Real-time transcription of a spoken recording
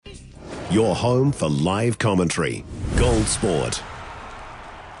Your home for live commentary. Gold Sport.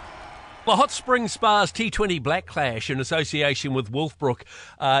 The Hot Spring Spas T20 Black Clash in association with Wolfbrook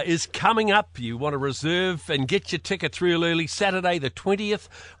is coming up. You want to reserve and get your tickets real early. Saturday the 20th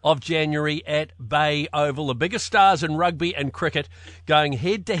of January at Bay Oval. The biggest stars in rugby and cricket going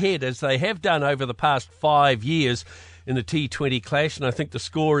head-to-head as they have done over the past 5 years in the T20 clash, and I think the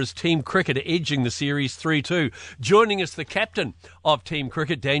score is Team Cricket edging the series 3-2. Joining us, the captain of Team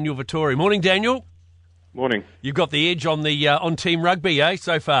Cricket, Daniel Vettori. Morning, Daniel. Morning. You've got the edge on the on Team Rugby,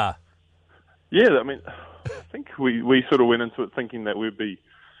 so far? Yeah, I mean, I think we sort of went into it thinking that we'd be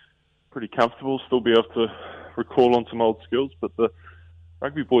pretty comfortable, still be able to recall on some old skills, but the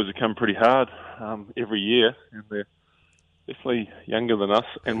rugby boys have come pretty hard every year, and they're definitely younger than us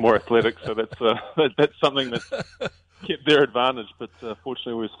and more athletic, so that's something that kept their advantage, but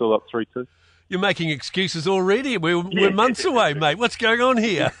fortunately we're still up 3-2. You're making excuses already. We're months away, mate. What's going on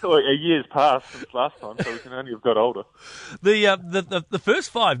here? A year's passed since last time, so we can only have got older. The first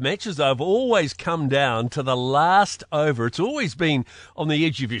 5 matches, though, have always come down to the last over. It's always been on the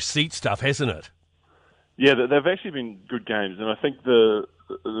edge of your seat stuff, hasn't it? Yeah, they've actually been good games, and I think the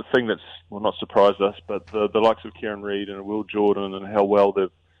thing that's not surprised us, but the likes of Kieran Reid and Will Jordan and how well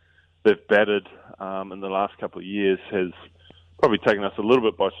they've batted in the last couple of years has probably taken us a little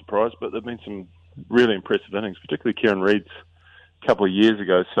bit by surprise, but there've been some really impressive innings, particularly Kieran Reid's a couple of years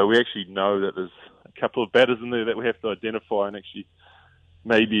ago. So we actually know that there's a couple of batters in there that we have to identify and actually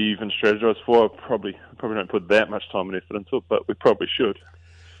maybe even strategise for. Probably don't put that much time and effort into it, but we probably should.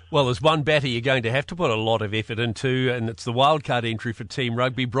 Well, there's one batter you're going to have to put a lot of effort into, and it's the wildcard entry for Team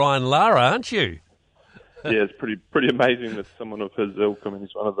Rugby, Brian Lara, aren't you? Yeah, it's pretty amazing that someone of his ilk, I mean,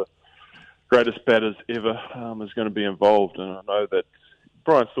 he's one of the greatest batters ever, is going to be involved. And I know that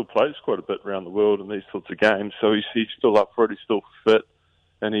Brian still plays quite a bit around the world in these sorts of games, so he's still up for it, he's still fit,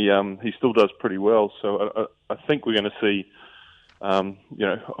 and he still does pretty well. So I think we're going to see,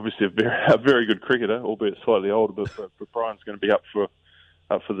 obviously a very good cricketer, albeit slightly older, but Brian's going to be up for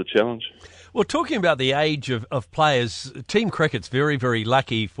the challenge. Well, talking about the age of players, Team Cricket's very, very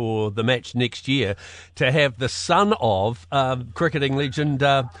lucky for the match next year to have the son of cricketing legend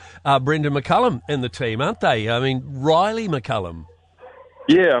Brendan McCullum in the team, aren't they? I mean, Riley McCullum.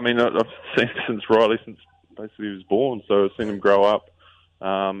 Yeah, I mean, I've seen since Riley, since basically he was born, so I've seen him grow up,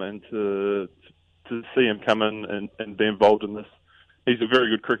 and to see him come in and be involved in this. He's a very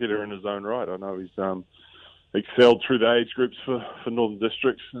good cricketer in his own right. I know he's excelled through the age groups for Northern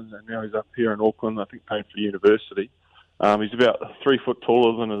Districts, and now he's up here in Auckland, I think playing for university. He's about 3 foot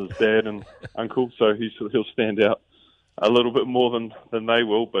taller than his dad and uncle, so he'll stand out a little bit more than they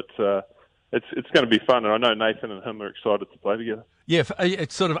will, but it's going to be fun, and I know Nathan and him are excited to play together. Yeah,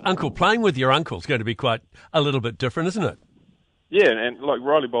 it's sort of uncle playing with your uncle is going to be quite a little bit different, isn't it? Yeah, and like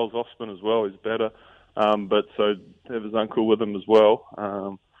Riley bowls off spin as well, he's better, but so to have his uncle with him as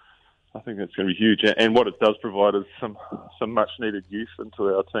well, I think that's going to be huge, and what it does provide is some much needed youth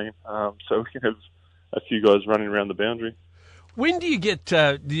into our team, so we can have a few guys running around the boundary. When do you get?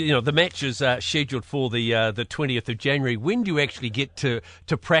 The match is scheduled for the 20th of January. When do you actually get to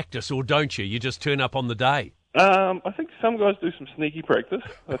practice, or don't you? You just turn up on the day. I think some guys do some sneaky practice.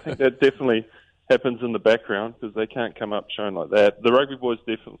 I think that definitely happens in the background because they can't come up showing like that. The rugby boys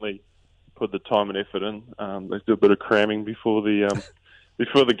definitely put the time and effort in. They do a bit of cramming before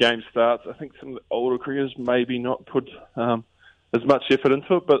the game starts. I think some of the older cricketers maybe not put as much effort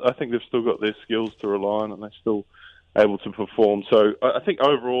into it, but I think they've still got their skills to rely on and they're still able to perform. So I think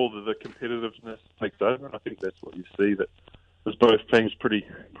overall the competitiveness takes over, and I think that's what you see, that there's both teams pretty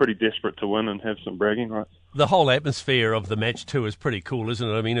desperate to win and have some bragging rights. The whole atmosphere of the match too is pretty cool, isn't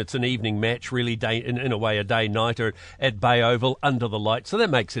it? I mean, it's an evening match, really, in a way a day-nighter at Bay Oval under the lights, so that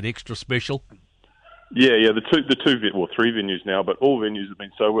makes it extra special. Yeah, the three venues now, but all venues have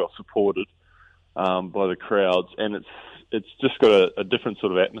been so well supported by the crowds, and it's just got a different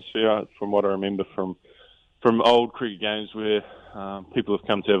sort of atmosphere from what I remember from old cricket games where people have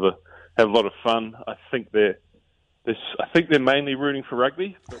come to have a lot of fun. I think they're mainly rooting for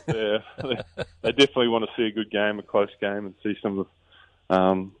rugby, but they definitely want to see a good game, a close game, and see some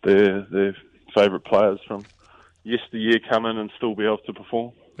of their favourite players from yesteryear come in and still be able to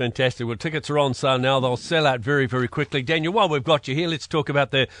perform. Fantastic. Well, tickets are on sale now. They'll sell out very, very quickly. Daniel, while we've got you here, let's talk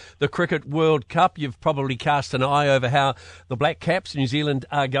about the Cricket World Cup. You've probably cast an eye over how the Black Caps, New Zealand,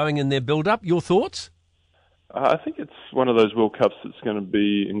 are going in their build-up. Your thoughts? I think it's one of those World Cups that's going to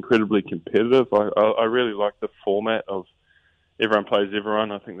be incredibly competitive. I really like the format of everyone plays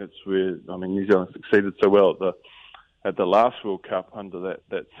everyone. I think that's where, New Zealand succeeded so well at the last World Cup under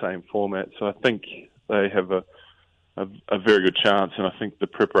that same format. So I think they have a a very good chance. And I think the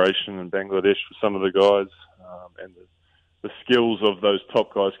preparation in Bangladesh for some of the guys and the skills of those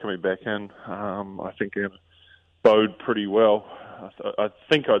top guys coming back in, I think are going to bode pretty well. I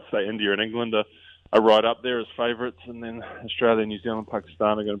think I'd say India and England are right up there as favourites, and then Australia, New Zealand,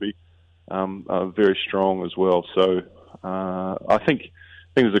 Pakistan are going to be very strong as well. So I think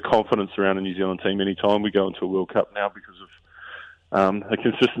there's a confidence around the New Zealand team anytime we go into a World Cup now because of the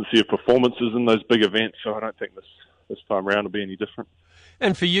consistency of performances in those big events. So I don't think this time around will be any different.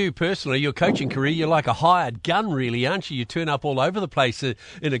 And for you personally, your coaching career, you're like a hired gun, really, aren't you? You turn up all over the place in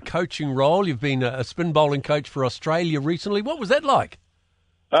a coaching role. You've been a spin bowling coach for Australia recently. What was that like?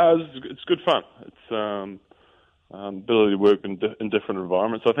 It's good fun. It's ability to work in different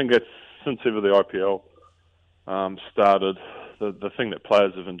environments. I think that's since ever the IPL started, the thing that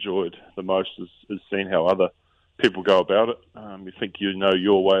players have enjoyed the most is seeing how other people go about it. You think you know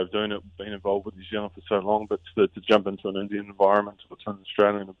your way of doing it, being involved with New Zealand for so long, but to jump into an Indian environment or to an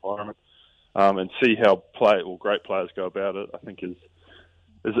Australian environment and see how great players go about it, I think is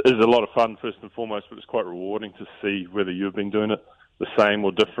a lot of fun first and foremost, but it's quite rewarding to see whether you've been doing it the same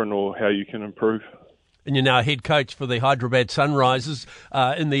or different or how you can improve. And you're now head coach for the Hyderabad Sunrisers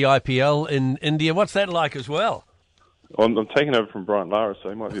in the IPL in India. What's that like as well? I'm taking over from Brian Lara, so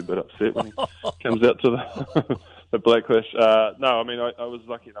he might be a bit upset when he comes out to the Blacklash. No, I mean, I was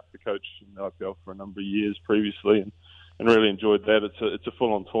lucky enough to coach in the IPL for a number of years previously and really enjoyed that. It's a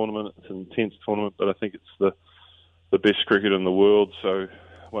full-on tournament. It's an intense tournament, but I think it's the best cricket in the world. So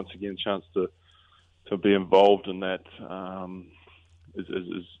once again, chance to be involved in that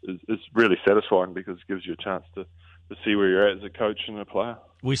is really satisfying because it gives you a chance to see where you're at as a coach and a player.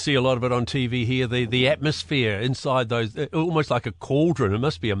 We see a lot of it on TV here, the atmosphere inside those, almost like a cauldron. It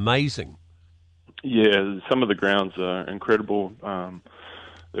must be amazing. Yeah, some of the grounds are incredible.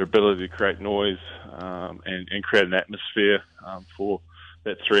 Their ability to create noise and create an atmosphere for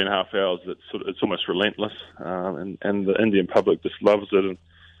that 3.5 hours, it's almost relentless. And the Indian public just loves it and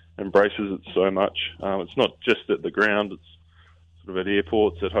embraces it so much. It's not just at the ground, it's sort of at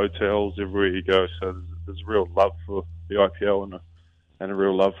airports, at hotels, everywhere you go. So there's a real love for the IPL and a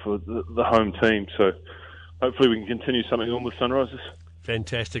real love for the home team. So hopefully we can continue something on with Sunrisers.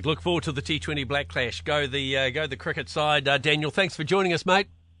 Fantastic. Look forward to the T20 Black Clash. Go the cricket side. Daniel, thanks for joining us, mate.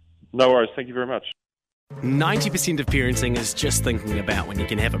 No worries. Thank you very much. 90% of parenting is just thinking about when you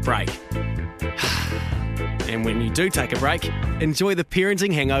can have a break. And when you do take a break, enjoy the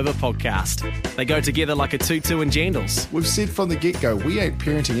Parenting Hangover podcast. They go together like a tutu and jandals. We've said from the get-go, we ain't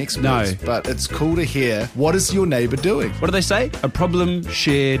parenting experts, but it's cool to hear, what is your neighbour doing? What do they say? A problem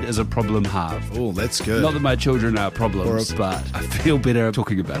shared is a problem halved. Oh, that's good. Not that my children are problems, but I feel better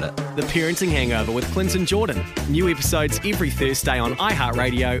talking about it. The Parenting Hangover with Clinton Jordan. New episodes every Thursday on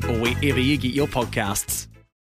iHeartRadio or wherever you get your podcasts.